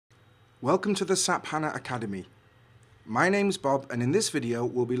Welcome to the SAP HANA Academy. My name's Bob, and in this video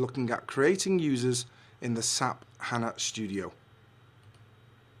we'll be looking at creating users in the SAP HANA Studio.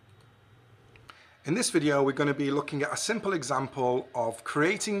 In this video we're going to be looking at a simple example of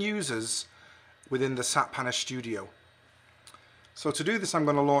creating users within the SAP HANA Studio. So to do this I'm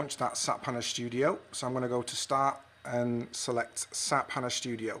going to launch that SAP HANA Studio. So I'm going to go to Start and select SAP HANA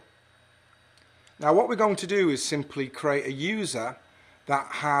Studio. Now what we're going to do is simply create a user that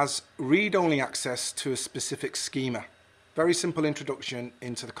has read-only access to a specific schema. Very simple introduction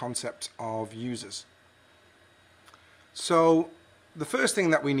into the concept of users. So the first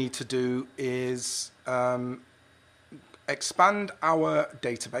thing that we need to do is expand our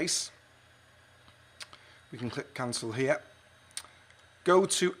database. We can click cancel here. Go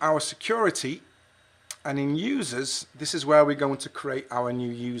to our security, and in users this is where we're going to create our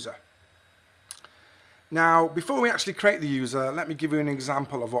new user. Now, before we actually create the user, let me give you an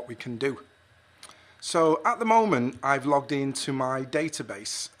example of what we can do. So at the moment, I've logged into my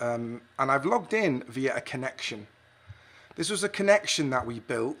database, and I've logged in via a connection. This was a connection that we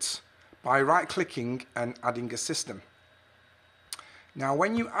built by right-clicking and adding a system. Now,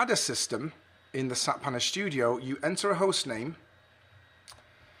 when you add a system in the SAP HANA Studio, you enter a host name,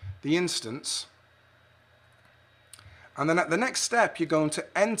 the instance, and then at the next step, you're going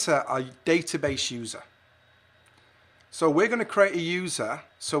to enter a database user. So we're going to create a user,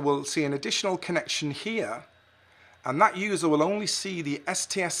 so we'll see an additional connection here, and that user will only see the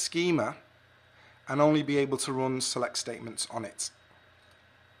STS schema and only be able to run select statements on it.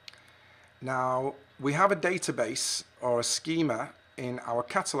 Now we have a database or a schema in our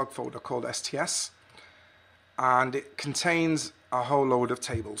catalog folder called STS, and it contains a whole load of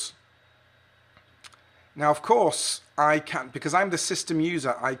tables. Now of course I can, because I'm the system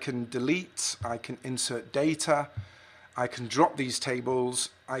user, I can delete, I can insert data, I can drop these tables,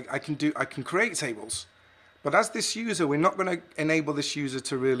 I can create tables. But as this user, we're not going to enable this user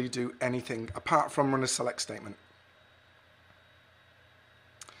to really do anything apart from run a select statement.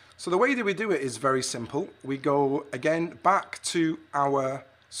 So the way that we do it is very simple. We go again back to our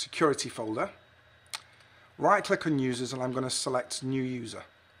security folder, right click on users, and I'm going to select new user.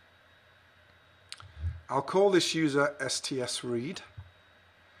 I'll call this user STS read,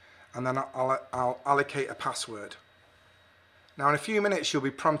 and then I'll allocate a password. Now in a few minutes you'll be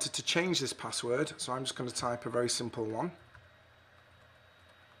prompted to change this password, so I'm just going to type a very simple one.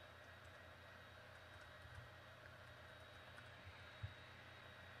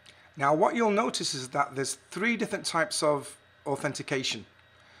 Now what you'll notice is that there's three different types of authentication.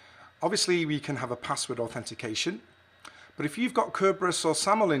 Obviously we can have a password authentication, but if you've got Kerberos or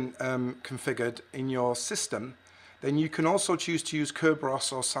SAML configured in your system, then you can also choose to use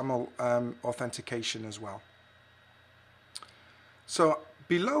Kerberos or SAML authentication as well. So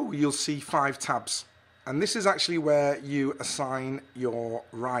below you'll see 5 tabs, and this is actually where you assign your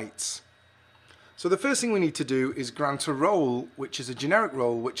rights. So the first thing we need to do is grant a role, which is a generic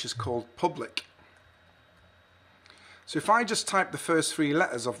role, which is called public. So if I just type the first 3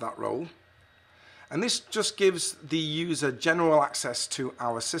 letters of that role, and this just gives the user general access to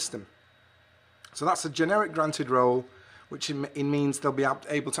our system. So that's a generic granted role, which it means they'll be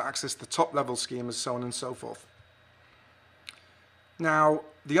able to access the top level schemas, so on and so forth. Now,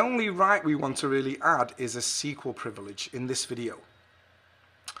 the only right we want to really add is a SQL privilege in this video.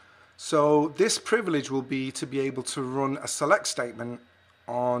 So this privilege will be to be able to run a select statement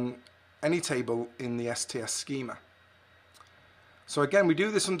on any table in the STS schema. So again, we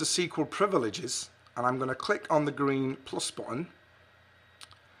do this under SQL privileges, and I'm going to click on the green plus button,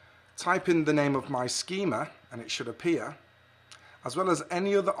 type in the name of my schema, and it should appear, as well as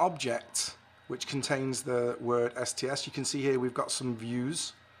any other object which contains the word STS. You can see here we've got some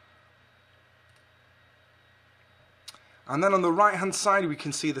views. And then on the right hand side we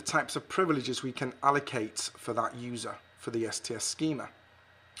can see the types of privileges we can allocate for that user, for the STS schema.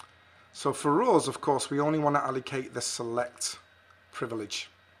 So for us, of course, we only want to allocate the select privilege.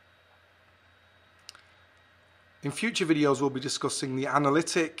 In future videos we'll be discussing the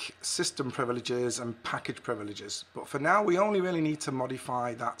analytic, system privileges and package privileges, but for now we only really need to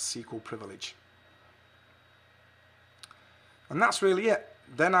modify that SQL privilege. And that's really it.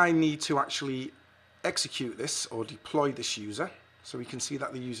 Then I need to actually execute this or deploy this user, so we can see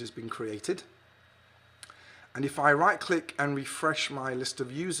that the user has been created. And if I right click and refresh my list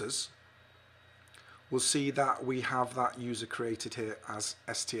of users, we'll see that we have that user created here as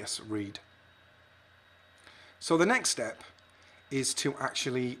STS read. So the next step is to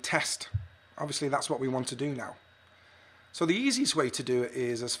actually test. Obviously that's what we want to do now. So the easiest way to do it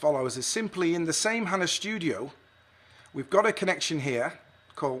is as follows, is simply in the same HANA Studio, we've got a connection here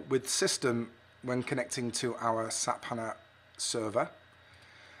called with system when connecting to our SAP HANA server.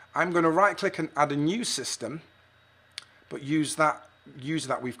 I'm going to right click and add a new system, but use that user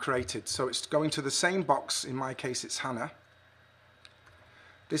that we've created. So it's going to the same box, in my case it's HANA.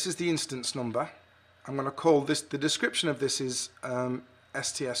 This is the instance number. I'm going to call this, the description of this is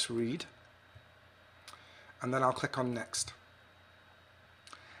STS read, and then I'll click on next.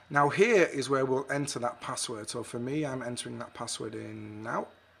 Now here is where we'll enter that password. So for me, I'm entering that password in now.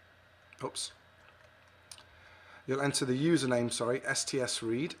 Oops. You'll enter the username, sorry, STS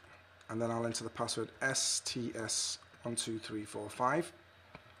read, and then I'll enter the password STS12345.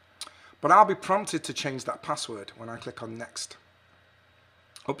 But I'll be prompted to change that password when I click on next.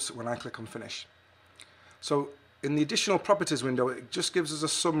 Oops, when I click on finish. So in the additional properties window, it just gives us a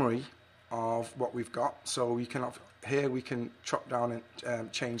summary of what we've got. So we can here we can chop down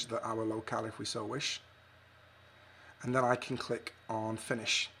and change our locale if we so wish. And then I can click on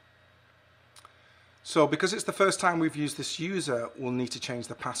finish. So because it's the first time we've used this user, we'll need to change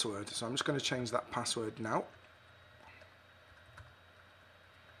the password. So I'm just going to change that password now.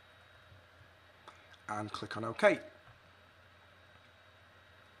 And click on OK.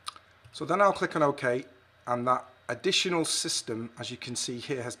 So then I'll click on OK, and that additional system, as you can see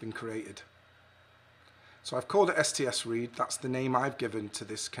here, has been created. So I've called it STS read. That's the name I've given to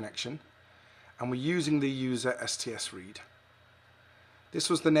this connection. And we're using the user STS read. This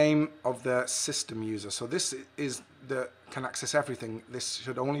was the name of the system user. So this is can access everything. This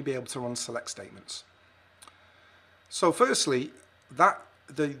should only be able to run select statements. So firstly, the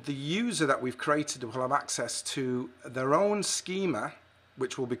user that we've created will have access to their own schema,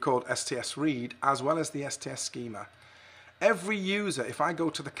 which will be called STS read, as well as the STS schema. Every user, if I go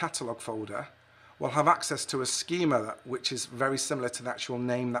to the catalog folder, will have access to a schema which is very similar to the actual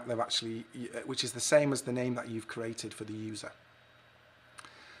name that which is the same as the name that you've created for the user.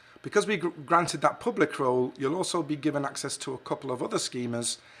 Because we granted that public role, you'll also be given access to a couple of other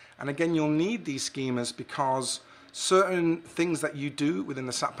schemas, and again you'll need these schemas because certain things that you do within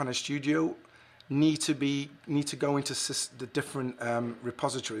the SAP HANA Studio need to go into the different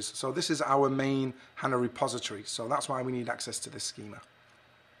repositories. So this is our main HANA repository, so that's why we need access to this schema.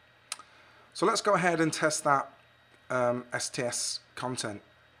 So let's go ahead and test that STS content.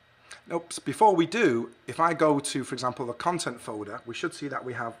 Nope. Before we do, if I go to, for example, the content folder, we should see that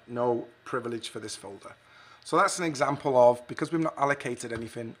we have no privilege for this folder. So that's an example of, because we've not allocated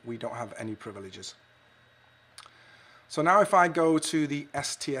anything, we don't have any privileges. So now if I go to the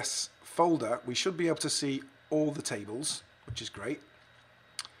STS folder, we should be able to see all the tables, which is great.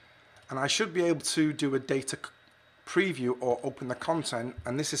 And I should be able to do a data preview or open the content,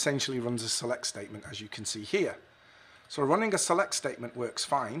 and this essentially runs a select statement, as you can see here. So running a select statement works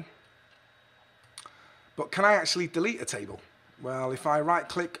fine. But can I actually delete a table? Well, if I right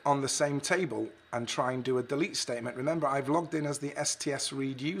click on the same table and try and do a delete statement, remember I've logged in as the STS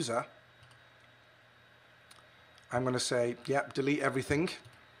read user. I'm going to say, yep, delete everything.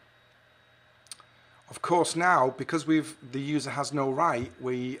 Of course now, because the user has no right,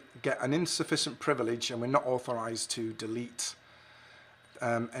 we get an insufficient privilege and we're not authorized to delete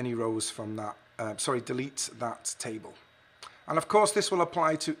any rows from that, delete that table. And of course this will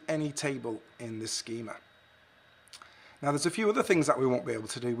apply to any table in this schema. Now there's a few other things that we won't be able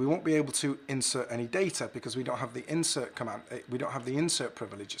to do. We won't be able to insert any data because we don't have the insert command, we don't have the insert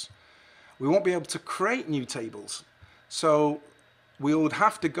privileges. We won't be able to create new tables. So we would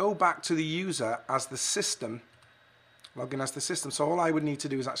have to go back to the user as the system, log in as the system. So all I would need to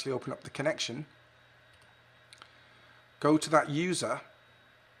do is actually open up the connection, go to that user,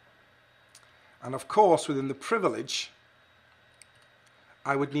 and of course within the privilege,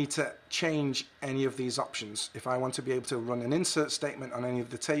 I would need to change any of these options. If I want to be able to run an insert statement on any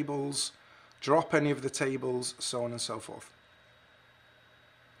of the tables, drop any of the tables, so on and so forth.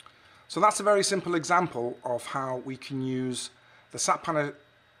 So that's a very simple example of how we can use the SAP HANA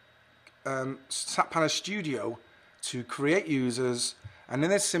Studio to create users. And in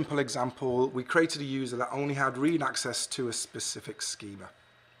this simple example, we created a user that only had read access to a specific schema.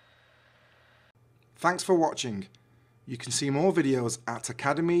 Thanks for watching. You can see more videos at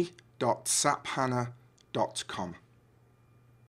academy.saphana.com.